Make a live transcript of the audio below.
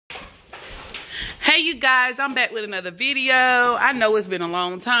Hey you guys, I'm back with another video. I know it's been a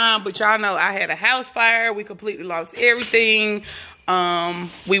long time, but y'all know I had a house fire. We completely lost everything.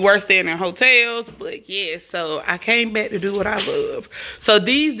 We were staying in hotels, but yeah, so I came back to do what I love. So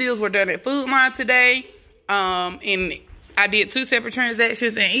these deals were done at Food Line today. And I did 2 separate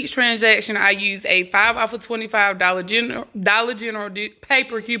transactions. In each transaction, I used a 5 off of $25 Dollar General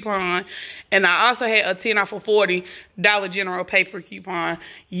paper coupon. And I also had a 10 off of $40 Dollar General paper coupon.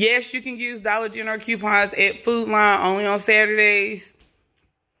 Yes, you can use Dollar General coupons at Food Line only on Saturdays.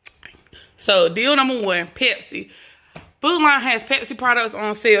 So deal number 1, Pepsi. Food Line has Pepsi products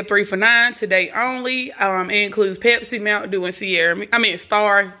on sale 3 for $9 today only. It includes Pepsi, Mountain Dew, and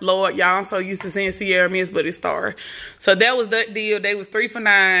Star. Lord, y'all, I'm so used to saying Sierra Mist, but it's Star. So that was the deal. They was 3 for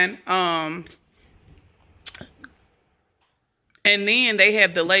 $9. And then they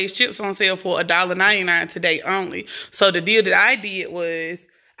have the Lay's chips on sale for $1.99 today only. So the deal that I did was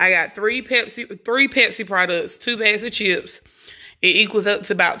I got 3 Pepsi products, 2 bags of chips. It equals up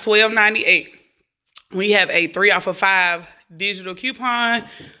to about $12.98. We have a 3 off of 5 digital coupon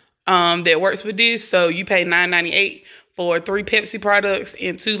that works with this. So you pay $9.98 for 3 Pepsi products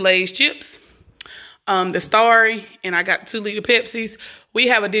and 2 Lay's chips. The Starry, and I got 2-liter Pepsis. We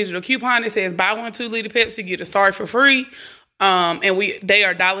have a digital coupon that says buy 1 2-liter Pepsi, get a Starry for free. And they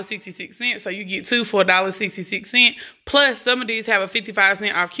are $1.66, so you get 2 for $1.66. Plus, some of these have a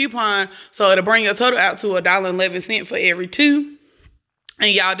 55-cent off coupon, so it'll bring your total out to $1.11 for every 2.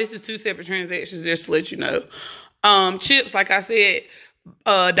 And y'all, this is 2 separate transactions, just to let you know. Chips, like I said,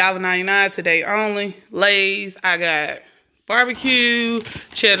 $1.99 today only. Lay's, I got barbecue,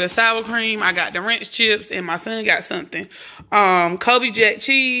 cheddar sour cream. I got the ranch chips, and my son got something. Kobe Jack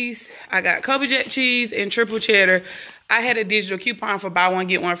cheese. I got Kobe Jack cheese and triple cheddar. I had a digital coupon for buy 1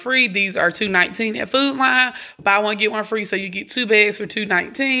 get 1 free. These are $2.19 at Food Line. Buy 1 get 1 free, so you get 2 bags for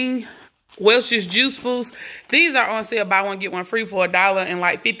 $2.19. Welch's Juicefuls. These are on sale, buy 1 get 1 free for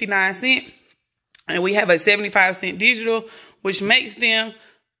 $1.59. And we have a 75-cent digital, which makes them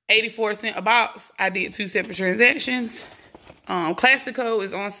 84 cents a box. I did 2 separate transactions. Classico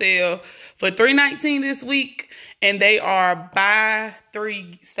is on sale for $3.19 this week, and they are buy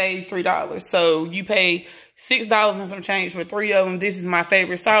 3 save $3. So you pay $6 and some change for 3 of them. This is my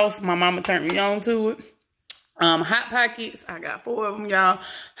favorite sauce. My mama turned me on to it. Hot Pockets, I got 4 of them, y'all.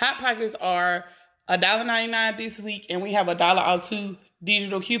 Hot Pockets are $1.99 this week, and we have a $1 off 2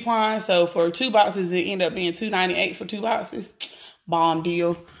 digital coupon. So for 2 boxes, it ended up being $2.98 for 2 boxes. Bomb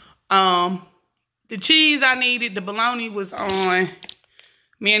deal. The cheese I needed, the bologna was on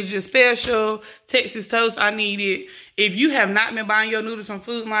Manager Special. Texas Toast I needed. If you have not been buying your noodles from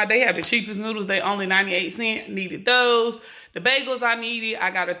Food Line, they have the cheapest noodles. They only 98 cents. Needed those. The bagels I needed,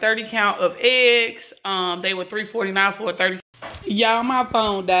 I got a 30 count of eggs. They were $3.49 for a 30. Y'all, my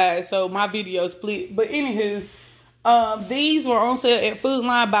phone died, so my video split. But anywho, these were on sale at Food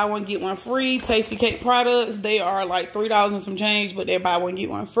Line. Buy 1 get 1 free. Tasty Cake products. They are like $3 and some change, but they're buy 1 get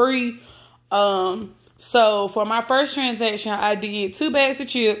 1 free. So for my first transaction, I did 2 bags of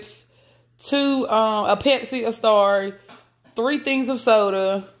chips, a Pepsi, a Star, 3 things of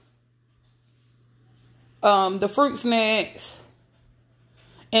soda, the fruit snacks,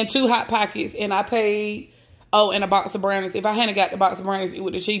 and 2 Hot Pockets. And I paid, and a box of brownies. If I hadn't got the box of brownies, it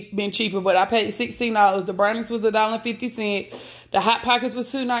would have been cheaper, but I paid $16. The brownies was $1.50. The Hot Pockets was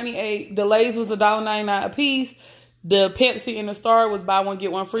 $2.98. The Lay's was $1.99 a piece. The Pepsi and the Star was buy 1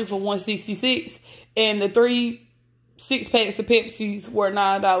 get 1 free for $1.66. And the 3 6-packs of Pepsis were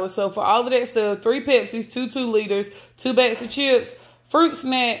 $9. So for all of that stuff, 3 Pepsis, 2 liters, 2 bags of chips, fruit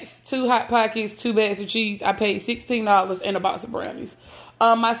snacks, 2 Hot Pockets, 2 bags of cheese. I paid $16 and a box of brownies.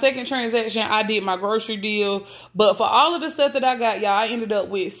 My second transaction, I did my grocery deal. But for all of the stuff that I got, y'all, I ended up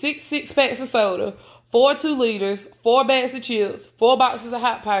with 6 packs of soda, 4 2 liters, 4 bags of chips, 4 boxes of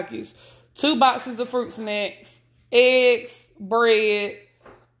Hot Pockets, 2 boxes of fruit snacks, eggs, bread,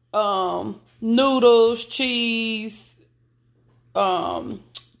 noodles, cheese,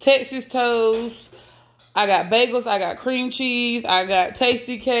 Texas Toast. I got bagels, I got cream cheese, I got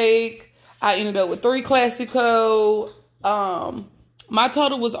Tasty Cake. I ended up with 3 Classico. My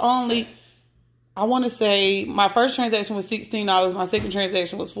total was only, I want to say, my first transaction was $16. My second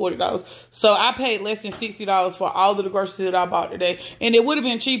transaction was $40. So I paid less than $60 for all of the groceries that I bought today. And it would have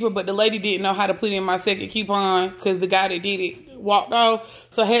been cheaper, but the lady didn't know how to put in my second coupon because the guy that did it walked off.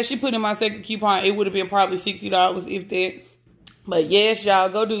 So had she put in my second coupon, it would have been probably $60 if that. But yes, y'all,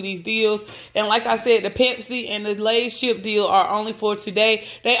 go do these deals. And like I said, the Pepsi and the Lay's chip deal are only for today.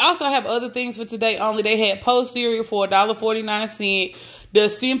 They also have other things for today only. They had Post cereal for $1.49. The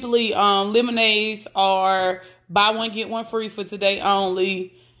Simply lemonades are buy 1 get 1 free for today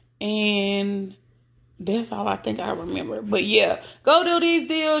only. And That's all I think I remember. But yeah, go do these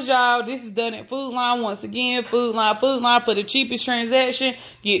deals, y'all. This is done at Food Line. Once again, Food Line for the cheapest transaction.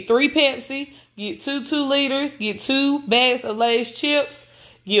 Get 3 Pepsi, get 2 2-liters, get 2 bags of Lay's chips,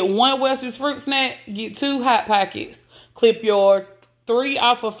 get 1 Welch's fruit snack, get 2 Hot Pockets. Clip your 3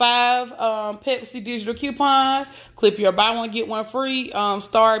 off of 5 Pepsi digital coupon. Clip your buy one get one free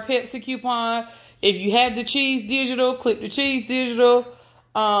Star Pepsi coupon. If you have the cheese digital, clip the cheese digital.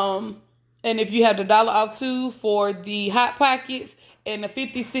 And if you have the $1 off 2 for the Hot Pockets and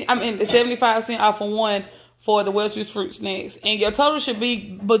the 75 cent off of 1 for the Welch's fruit snacks. And your total should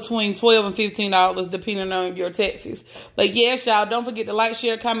be between $12 and $15 depending on your taxes. But yes, y'all, don't forget to like,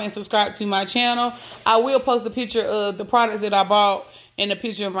 share, comment, and subscribe to my channel. I will post a picture of the products that I bought and a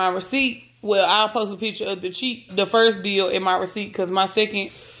picture of my receipt. Well, I'll post a picture of the first deal in my receipt because my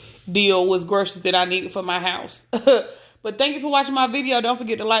second deal was groceries that I needed for my house. But thank you for watching my video. Don't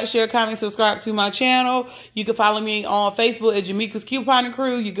forget to like, share, comment, subscribe to my channel. You can follow me on Facebook at Jamaica's Couponing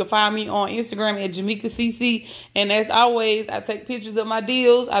Crew. You can find me on Instagram at JamaicaCC. And as always, I take pictures of my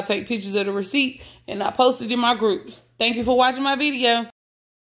deals. I take pictures of the receipt. And I post it in my groups. Thank you for watching my video.